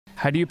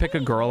How do you pick a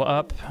girl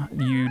up?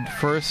 You'd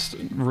first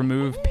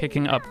remove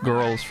picking up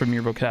girls from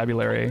your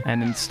vocabulary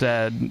and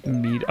instead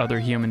meet other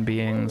human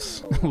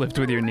beings. Lift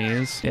with your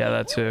knees. Yeah,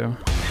 that too.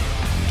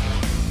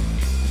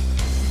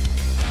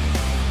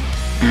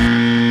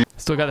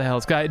 Still got the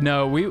Hell's Sky.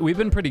 No, we've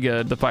been pretty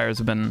good. The fires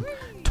have been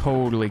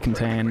totally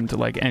contained,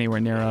 like anywhere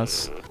near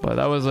us. But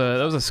that was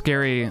a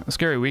scary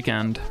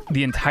weekend.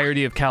 The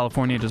entirety of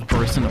California just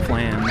burst into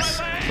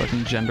flames.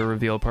 Fucking gender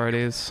reveal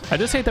parties. I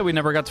just hate that we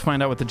never got to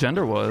find out what the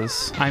gender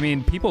was. I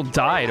mean, people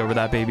died over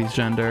that baby's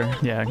gender.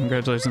 Yeah,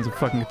 congratulations, a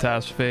fucking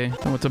catastrophe.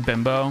 And what's a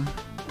bimbo?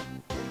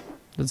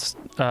 Let's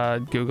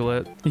Google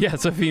it. Yeah,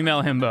 it's a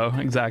female himbo,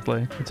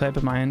 exactly. What type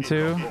am I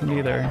into?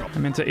 Neither.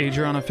 I'm into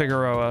Adriana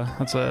Figueroa.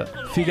 That's a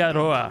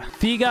Figueroa.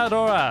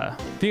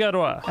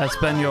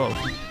 Español.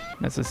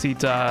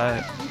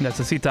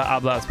 Necesita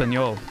habla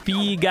español.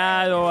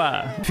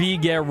 Figueroa.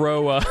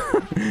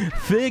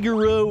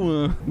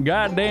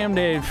 Goddamn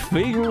day,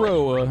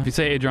 Figueroa. If you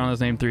say Adriana's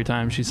name 3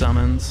 times, she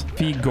summons.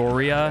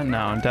 Figoria?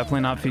 No,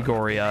 definitely not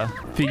Figoria.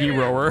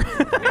 Figueroa.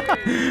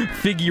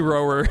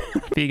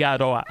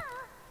 Figueroa.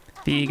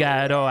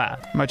 Figueroa.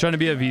 Am I trying to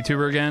be a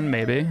VTuber again?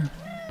 Maybe.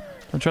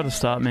 Don't try to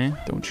stop me.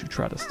 Don't you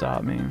try to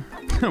stop me.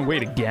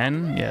 Wait,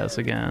 again? Yes,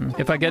 again.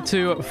 If I get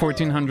to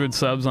 1,400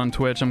 subs on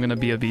Twitch, I'm gonna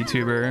be a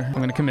VTuber. I'm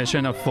gonna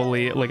commission a full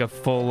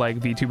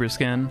VTuber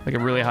skin, like a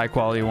really high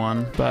quality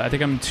one. But I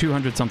think I'm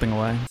 200 something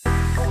away.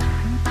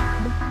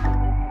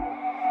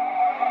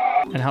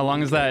 And how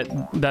long is that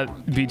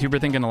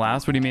VTuber thing gonna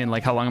last? What do you mean?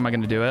 Like, how long am I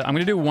gonna do it? I'm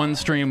gonna do 1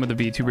 stream with a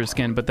VTuber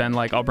skin, but then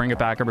like I'll bring it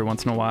back every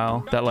once in a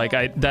while. That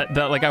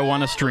I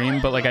want to stream,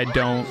 but like I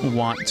don't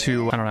want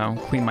to, I don't know,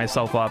 clean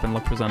myself up and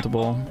look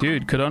presentable.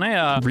 Dude,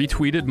 Kodone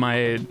retweeted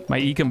my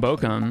Ekum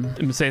Bokum.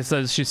 Msei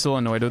says she's still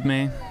annoyed with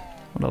me.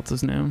 What else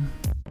is new?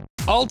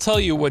 I'll tell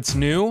you what's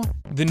new.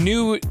 The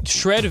new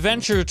Shred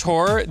Venture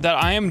Tour that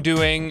I am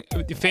doing,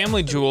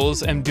 Family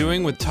Jules, am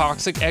doing with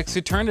Toxic X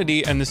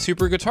Eternity and the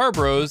Super Guitar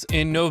Bros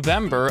in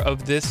November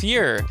of this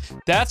year.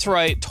 That's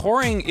right,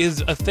 touring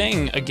is a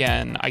thing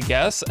again, I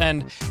guess,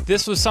 and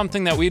this was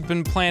something that we'd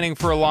been planning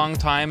for a long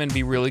time and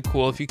be really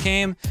cool if you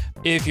came.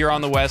 If you're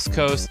on the West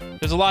Coast,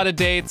 there's a lot of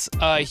dates.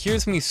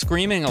 Here's me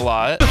screaming a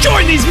lot.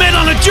 Join these men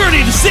on a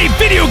journey to save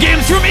video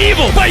games from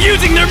evil by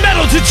using their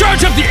metal to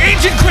charge up the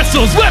ancient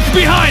crystals left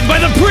behind by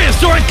the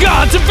prehistoric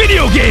gods of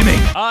video gaming.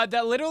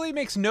 That literally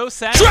makes no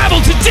sense. Travel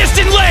to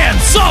distant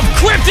lands, solve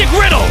cryptic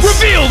riddles,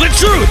 reveal the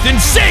truth,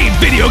 and save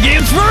video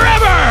games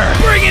forever.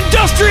 Bring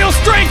industrial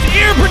strength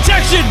ear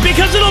protection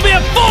because it'll be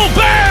a full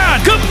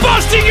band,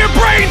 combusting your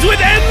brains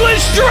with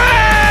endless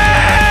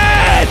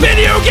shred.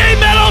 Video game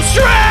metal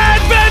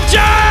shred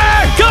venture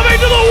coming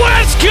to the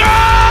West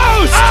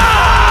Coast.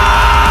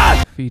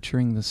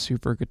 Featuring the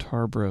Super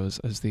Guitar Bros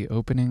as the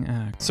opening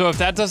act. So if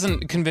that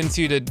doesn't convince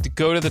you to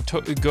go to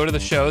the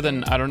show,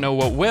 then I don't know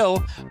what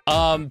will.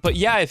 But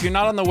yeah, if you're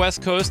not on the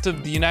West Coast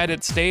of the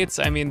United States,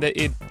 I mean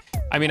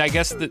I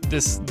guess that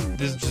this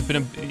has just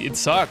been it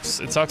sucks.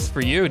 It sucks for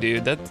you,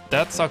 dude.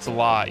 That sucks a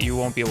lot. You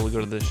won't be able to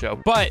go to this show.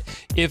 But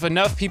if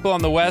enough people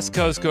on the West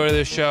Coast go to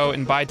this show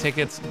and buy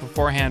tickets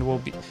beforehand,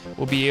 we'll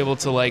be able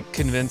to like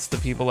convince the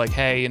people like,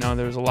 hey, you know,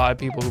 there's a lot of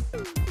people who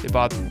they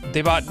bought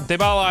a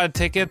lot of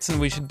tickets, and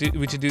we should do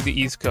the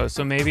East Coast.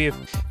 So maybe if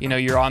you know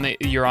you're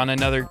in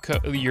another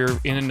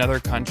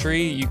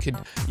country, you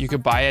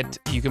could buy it.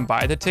 You can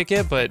buy the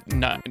ticket, but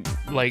not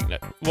like,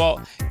 well,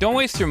 don't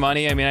waste your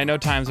money. I mean, I know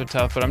times are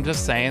tough, but I'm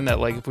just saying that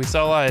like if we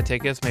sell a lot of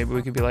tickets, maybe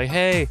we could be like,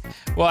 hey,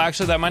 well,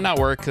 actually that might not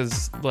work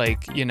because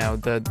like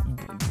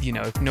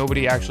if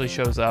nobody actually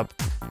shows up,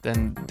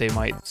 then they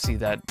might see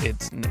that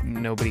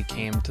nobody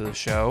came to the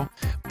show.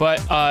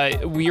 But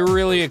we're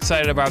really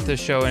excited about this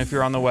show, and if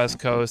you're on the West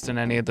Coast and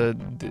any of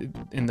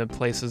in the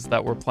places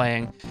that we're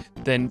playing,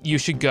 then you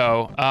should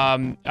go.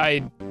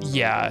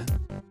 Yeah.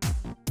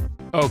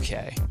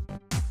 Okay.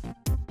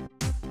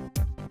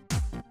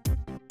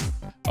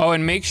 Oh,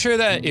 and make sure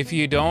that if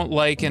you don't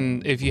like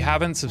and if you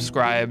haven't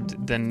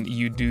subscribed, then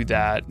you do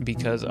that,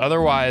 because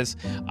otherwise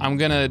I'm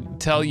gonna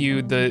tell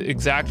you the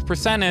exact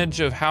percentage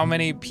of how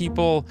many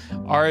people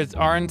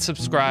aren't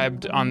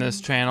subscribed on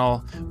this channel,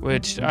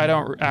 which I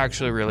don't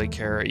actually really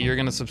care. You're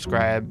gonna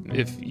subscribe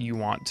if you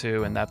want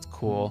to, and that's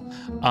cool.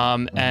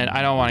 And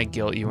I don't want to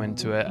guilt you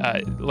into it.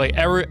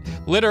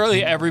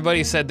 Literally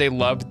everybody said they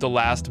loved the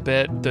last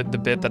bit, the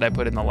bit that I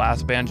put in the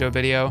last Banjo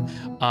video.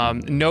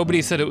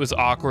 Nobody said it was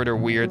awkward or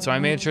weird, so I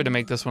made sure to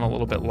make this one a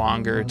little bit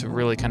longer to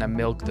really kind of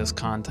milk this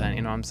content.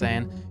 You know what I'm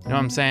saying? You know what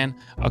I'm saying?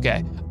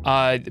 Okay.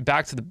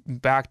 Back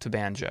to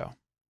Banjo.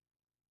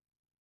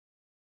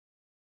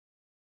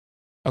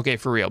 Okay,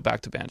 for real,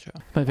 back to Banjo.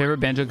 My favorite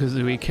Banjo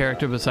Kazooie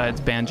character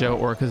besides Banjo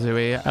or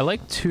Kazooie. I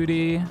like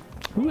Tootie.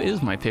 Who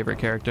is my favorite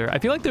character? I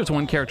feel like there's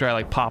one character I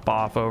like pop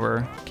off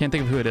over. Can't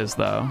think of who it is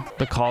though.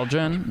 The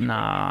Cauldron?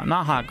 Nah,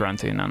 not Hot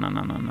Grunty. No.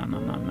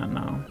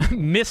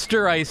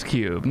 Mr. Ice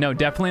Cube. No,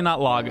 definitely not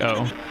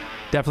Lago.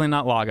 Definitely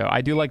not Lago. I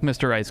do like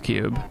Mr. Ice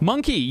Cube.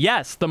 Monkey,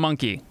 yes, the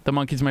monkey. The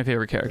monkey's my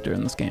favorite character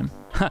in this game.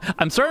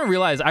 I'm starting to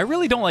realize I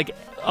really don't like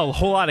a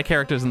whole lot of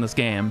characters in this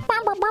game.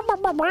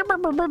 My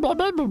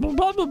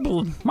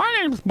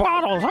name's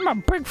Bottles. I'm a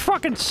big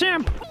fucking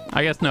simp.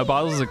 I guess no,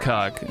 Bottles is a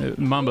cuck.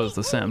 Mumbo's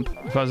the simp.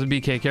 If I was a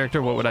BK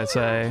character, what would I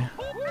say?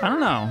 I don't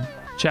know.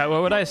 Chat,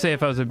 what would I say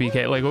if I was a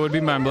BK? Like, what would be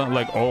my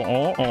like,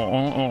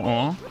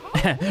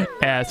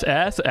 ass,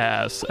 ass,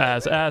 ass,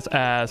 ass, ass,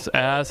 ass,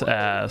 ass,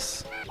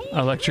 ass.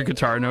 Electric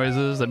guitar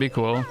noises, that'd be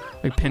cool.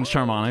 Like pinched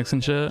harmonics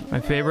and shit. My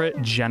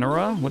favorite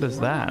genre? What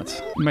is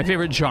that? My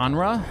favorite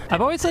genre?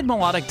 I've always said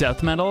melodic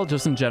death metal,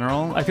 just in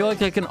general. I feel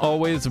like I can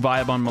always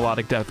vibe on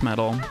melodic death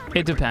metal.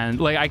 It depends.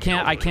 Like I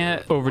can't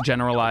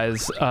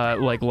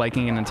overgeneralize like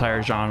liking an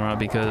entire genre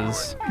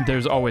because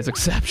there's always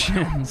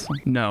exceptions.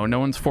 No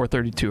one's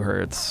 432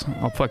 hertz.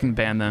 I'll fucking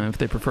ban them if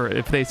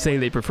they say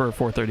they prefer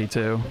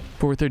 432.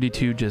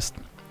 432 just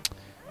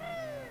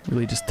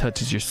really just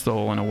touches your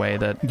soul in a way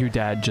that your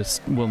dad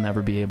just will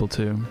never be able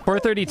to.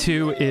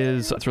 432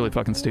 it's really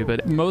fucking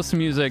stupid. Most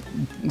music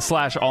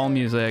 / all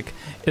music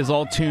is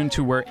all tuned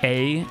to where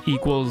A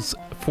equals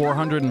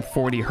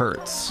 440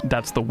 hertz.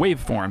 That's the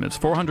waveform, it's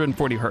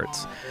 440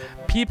 hertz.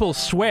 People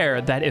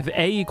swear that if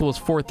A equals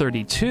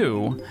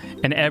 432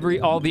 and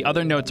all the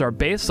other notes are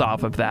based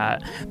off of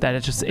that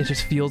it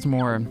just feels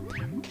more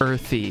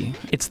earthy.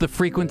 It's the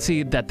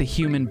frequency that the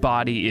human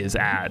body is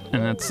at,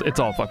 and it's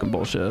all fucking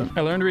bullshit.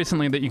 I learned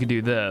recently that you could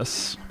do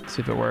this. Let's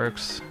see if it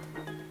works.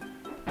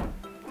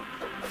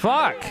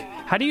 Fuck!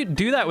 How do you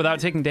do that without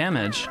taking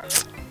damage?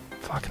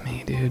 Fuck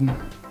me, dude.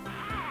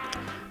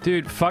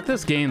 Dude, fuck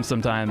this game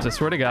sometimes, I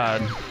swear to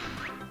God.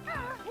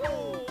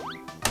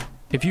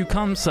 If you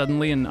come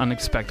suddenly and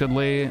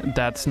unexpectedly,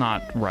 that's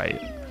not right.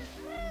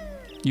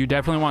 You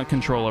definitely want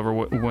control over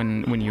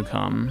when you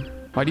come.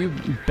 Why do you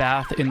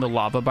bath in the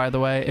lava, by the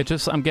way?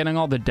 I'm getting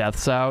all the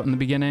deaths out in the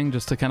beginning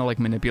just to kind of like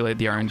manipulate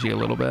the RNG a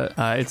little bit.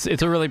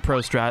 It's a really pro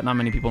strat, not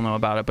many people know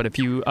about it, but if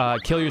you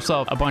kill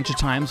yourself a bunch of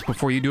times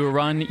before you do a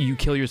run, you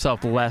kill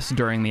yourself less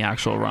during the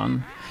actual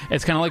run.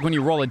 It's kind of like when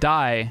you roll a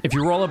die. If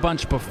you roll a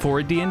bunch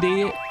before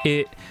D&D,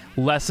 it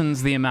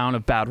lessens the amount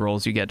of bad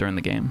rolls you get during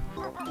the game.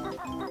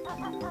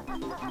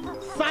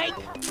 Psych!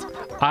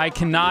 I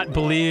cannot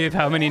believe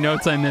how many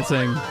notes I'm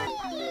missing.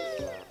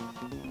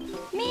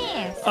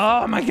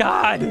 Oh my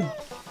God!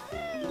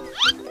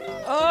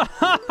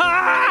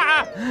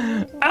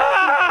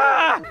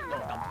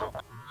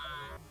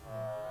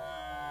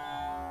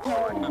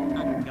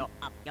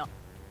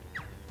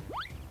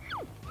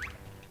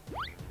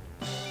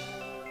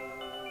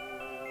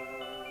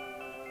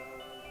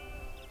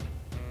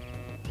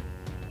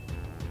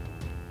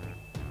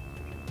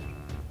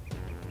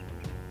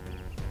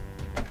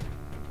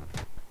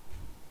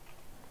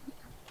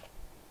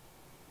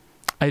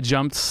 I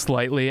jumped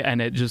slightly and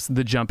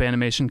the jump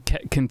animation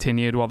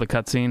continued while the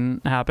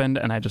cutscene happened,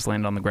 and I just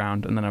landed on the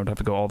ground, and then I would have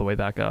to go all the way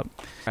back up.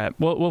 All right,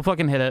 we'll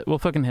fucking hit it. We'll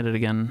fucking hit it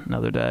again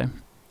another day.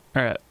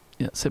 All right,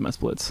 yeah, save my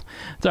splits.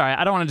 It's all right.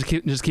 I don't want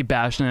to just keep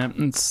bashing it.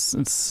 It's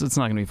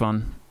not gonna be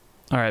fun.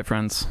 All right,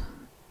 friends.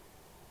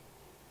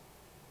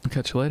 I'll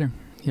catch you later.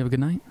 You have a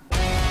good night.